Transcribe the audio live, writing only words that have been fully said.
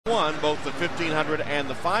Won both the 1500 and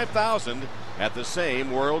the 5000 at the same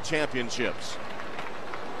World Championships.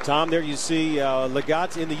 Tom, there you see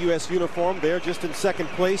Lagat in the U.S. uniform there just in second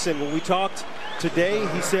place. And when we talked today,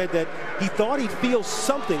 he said that he thought he'd feel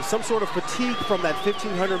something, some sort of fatigue from that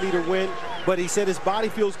 1500-meter win. But he said his body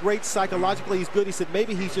feels great. Psychologically, he's good. He said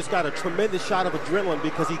maybe he's just got a tremendous shot of adrenaline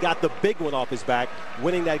because he got the big one off his back,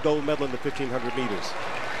 winning that gold medal in the 1500 meters.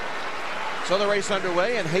 So the race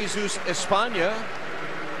underway, and Jesus España,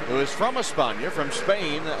 who is from España, from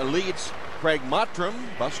Spain, leads Craig Mottram,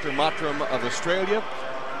 Buster Mottram of Australia.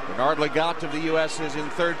 Bernard Lagat of the U.S. is in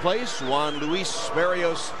third place. Juan Luis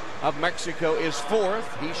Barrios of Mexico is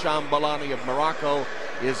fourth. Hisham Balani of Morocco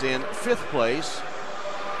is in fifth place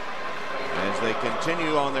as they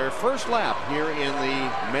continue on their first lap here in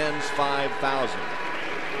the men's 5,000.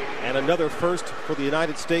 And another first for the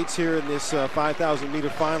United States here in this 5,000-meter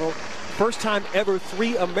final. First time ever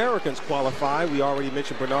 3 Americans qualify. We already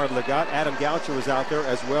mentioned Bernard Lagat. Adam Goucher was out there,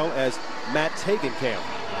 as well as Matt Tegenkamp.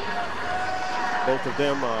 Both of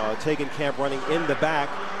them, Tegenkamp running in the back,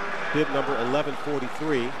 bib number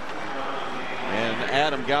 1143. And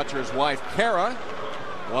Adam Goucher's wife, Kara,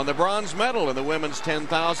 won the bronze medal in the women's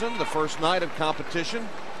 10,000, the first night of competition.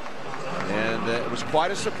 And it was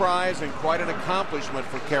quite a surprise and quite an accomplishment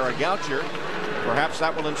for Kara Goucher. Perhaps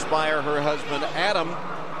that will inspire her husband, Adam.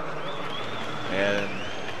 And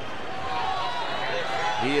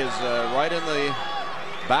he is right in the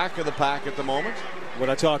back of the pack at the moment. When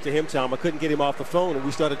I talked to him, Tom, I couldn't get him off the phone, and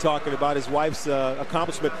we started talking about his wife's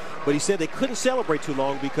accomplishment. But he said they couldn't celebrate too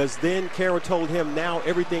long because then Kara told him, now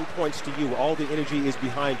everything points to you. All the energy is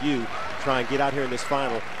behind you. Try and get out here in this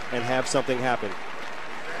final and have something happen.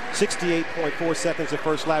 68.4 seconds of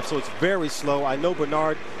first lap, so it's very slow. I know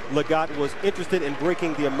Bernard Lagat was interested in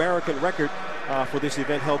breaking the American record for this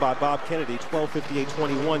event held by Bob Kennedy,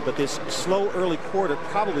 12:58.21, but this slow early quarter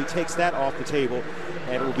probably takes that off the table,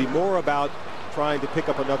 and it will be more about trying to pick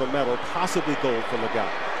up another medal, possibly gold for Lagat.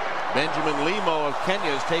 Benjamin Limo of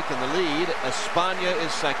Kenya has taken the lead. España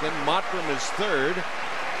is second, Mottram is third,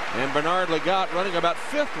 and Bernard Lagat running about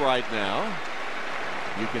fifth right now.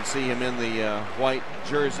 You can see him in the white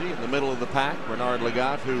jersey in the middle of the pack. Bernard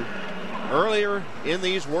Lagat, who earlier in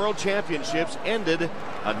these World Championships ended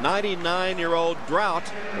a 99-year-old drought,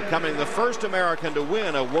 becoming the first American to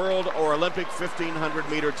win a World or Olympic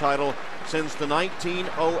 1500-meter title since the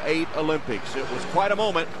 1908 Olympics. It was quite a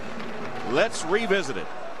moment. Let's revisit it.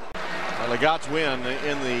 Lagat's win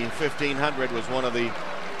in the 1500 was one of the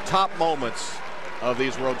top moments of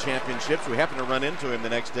these World Championships. We happened to run into him the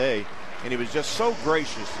next day, and he was just so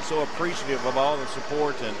gracious and so appreciative of all the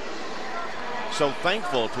support, and so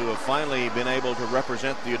thankful to have finally been able to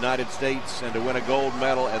represent the United States and to win a gold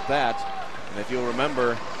medal at that. And if you'll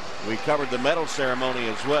remember, we covered the medal ceremony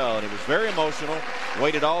as well, and he was very emotional,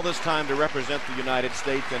 waited all this time to represent the United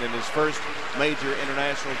States, and in his first major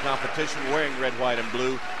international competition wearing red, white, and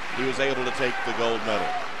blue, he was able to take the gold medal.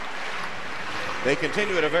 They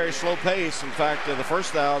continue at a very slow pace. In fact, the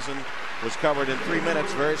first 1,000 was covered in 3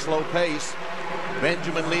 minutes, very slow pace.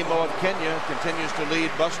 Benjamin Limo of Kenya continues to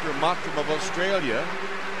lead Buster Mottram of Australia.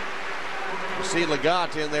 You see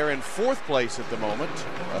Lagat in there in fourth place at the moment.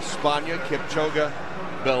 España, Kipchoge,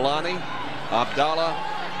 Belani, Abdallah,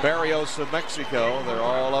 Barrios of Mexico. They're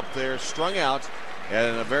all up there strung out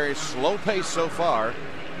at a very slow pace so far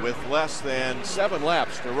with less than 7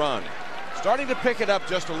 laps to run. Starting to pick it up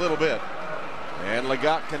just a little bit. And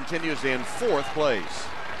Lagat continues in fourth place.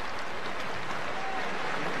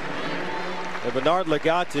 And Bernard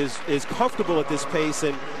Lagat is comfortable at this pace,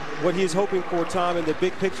 and what he's hoping for, Tom, in the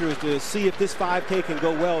big picture is to see if this 5K can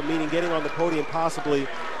go well, meaning getting on the podium, possibly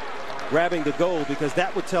grabbing the gold, because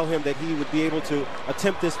that would tell him that he would be able to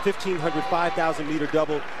attempt this 1,500, 5,000-meter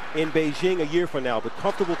double in Beijing a year from now. But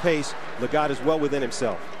comfortable pace, Lagat is well within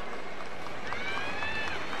himself.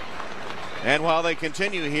 And while they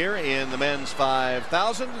continue here in the men's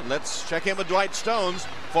 5,000, let's check in with Dwight Stones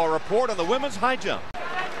for a report on the women's high jump.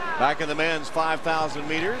 Back in the men's 5,000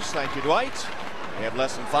 meters. Thank you, Dwight. We have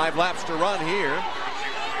less than 5 laps to run here.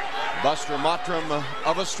 Buster Mottram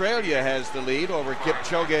of Australia has the lead over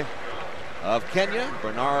Kipchoge of Kenya.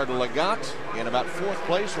 Bernard Lagat in about fourth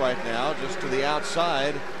place right now, just to the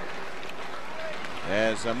outside.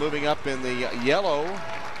 As moving up in the yellow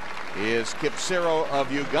is Kipsero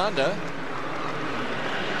of Uganda.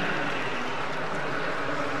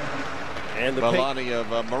 And the Balani of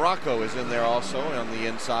Morocco is in there also on the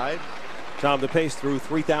inside. Tom, the pace through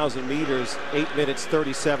 3,000 meters, 8 minutes,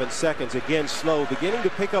 37 seconds. Again, slow, beginning to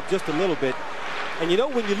pick up just a little bit. And you know,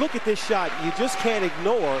 when you look at this shot, you just can't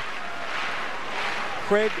ignore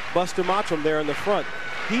Craig Buster Mottram there in the front.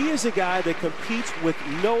 He is a guy that competes with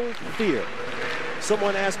no fear.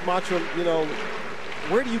 Someone asked Matram, you know,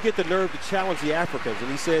 where do you get the nerve to challenge the Africans? And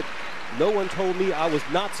he said, no one told me I was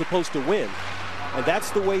not supposed to win. And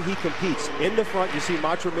that's the way he competes. In the front, you see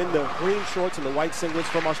Matram in the green shorts and the white singlets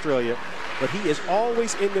from Australia. But he is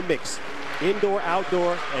always in the mix, indoor,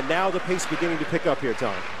 outdoor, and now the pace beginning to pick up here,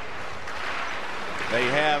 Tom. They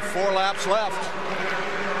have 4 laps left.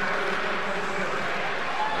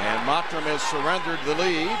 And Matram has surrendered the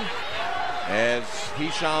lead as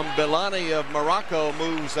Hisham Bilani of Morocco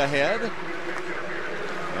moves ahead.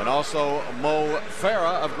 And also Mo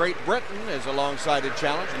Farah of Great Britain is alongside the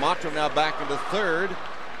challenge. Matram now back into third.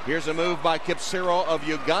 Here's a move by Kipsiro of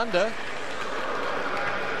Uganda.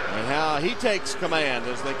 And how he takes command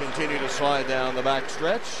as they continue to slide down the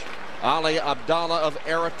backstretch. Ali Abdallah of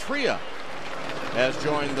Eritrea has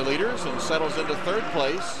joined the leaders and settles into third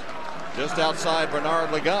place just outside Bernard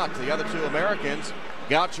Lagat. The other 2 Americans,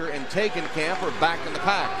 Goucher and Tegenkamp, are back in the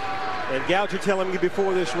pack. And Goucher telling me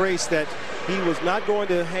before this race that he was not going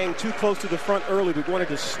to hang too close to the front early, but wanted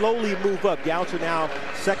to slowly move up. Goucher now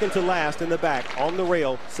second to last in the back on the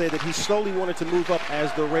rail, said that he slowly wanted to move up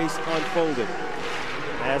as the race unfolded.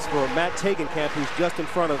 As for Matt Tegenkamp, who's just in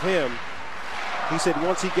front of him, he said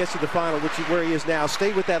once he gets to the final, which is where he is now,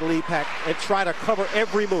 stay with that lead pack and try to cover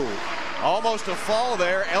every move. Almost a fall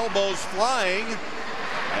there, elbows flying.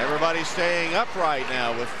 Everybody staying upright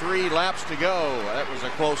now with 3 laps to go. That was a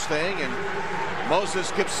close thing. And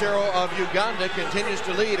Moses Kipsiro of Uganda continues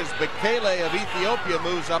to lead as Bekele of Ethiopia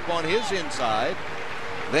moves up on his inside.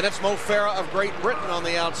 Then it's Mo Farah of Great Britain on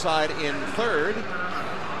the outside in third.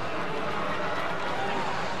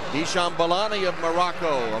 Hisham Bilani of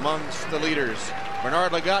Morocco amongst the leaders.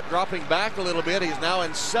 Bernard Lagat dropping back a little bit. He's now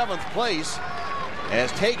in 7th place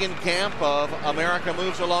as Tegenkamp of America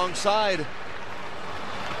moves alongside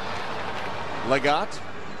Lagat.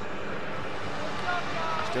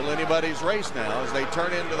 Still anybody's race now as they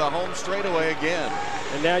turn into the home straightaway again.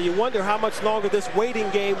 And now you wonder how much longer this waiting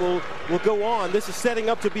game will go on. This is setting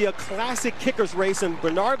up to be a classic kickers race, and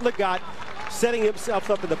Bernard Lagat setting himself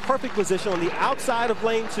up in the perfect position on the outside of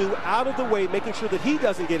lane 2, out of the way, making sure that he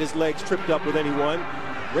doesn't get his legs tripped up with anyone,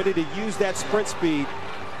 ready to use that sprint speed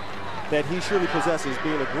that he surely possesses,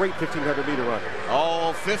 being a great 1,500-meter runner.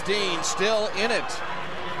 All 15 still in it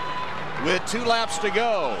with 2 laps to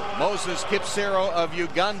go. Moses Kipsiro of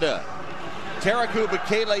Uganda, Tariku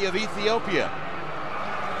Bekele of Ethiopia,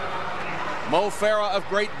 Mo Farah of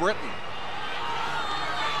Great Britain.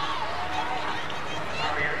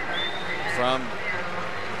 From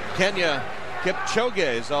Kenya, Kipchoge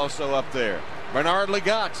is also up there. Bernard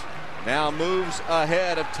Lagat now moves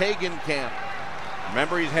ahead of Tegenkamp.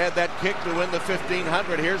 Remember, he's had that kick to win the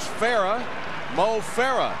 1,500. Here's Farah. Mo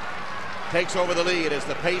Farah takes over the lead as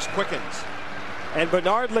the pace quickens. And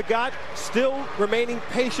Bernard Lagat still remaining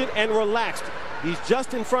patient and relaxed. He's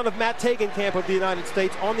just in front of Matt Tegenkamp of the United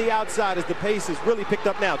States on the outside as the pace is really picked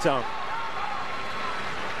up now, Tom.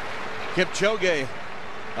 Kipchoge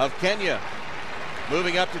of Kenya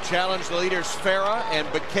moving up to challenge the leaders Farah and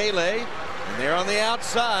Bekele. And there on the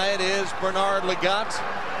outside is Bernard Lagat.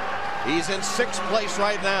 He's in 6th place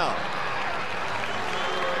right now.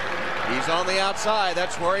 He's on the outside.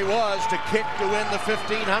 That's where he was to kick to win the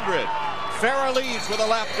 1,500. Farah leads with a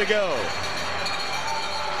lap to go.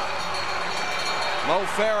 Mo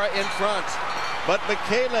Farah in front, but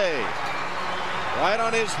Bekele right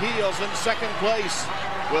on his heels in 2nd place.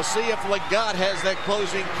 We'll see if Lagat has that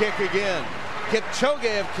closing kick again.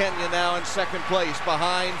 Kipchoge of Kenya now in 2nd place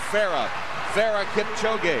behind Farah. Farah,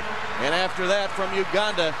 Kipchoge. And after that from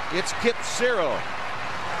Uganda, it's Kipsiro.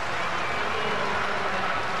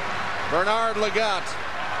 Bernard Lagat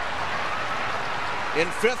in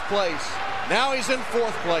 5th place. Now he's in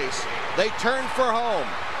 4th place. They turn for home.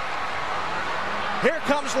 Here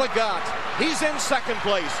comes Lagat. He's in 2nd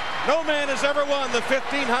place. No man has ever won the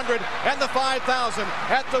 1,500 and the 5,000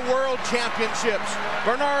 at the World Championships.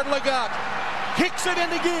 Bernard Lagat kicks it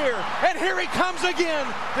into gear, and here he comes again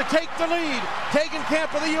to take the lead.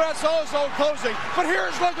 Tegenkamp of the U.S. also closing, but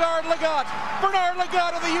here's Bernard Lagat. Bernard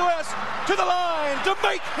Lagat of the U.S. to the line to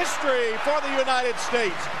make history for the United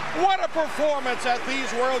States. What a performance at these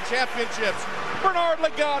World Championships. Bernard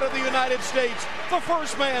Lagat of the United States, the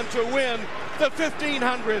first man to win the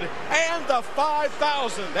 1,500 and the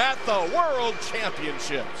 5,000 at the World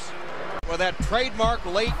Championships. Well, that trademark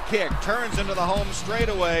late kick turns into the home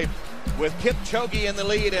straightaway with Kipchoge in the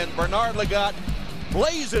lead, and Bernard Lagat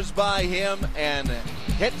blazes by him and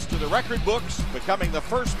heads to the record books, becoming the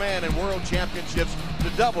first man in World Championships to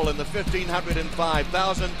double in the 1,500 and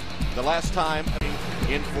 5,000, the last time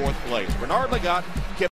in 4th place. Bernard Lagat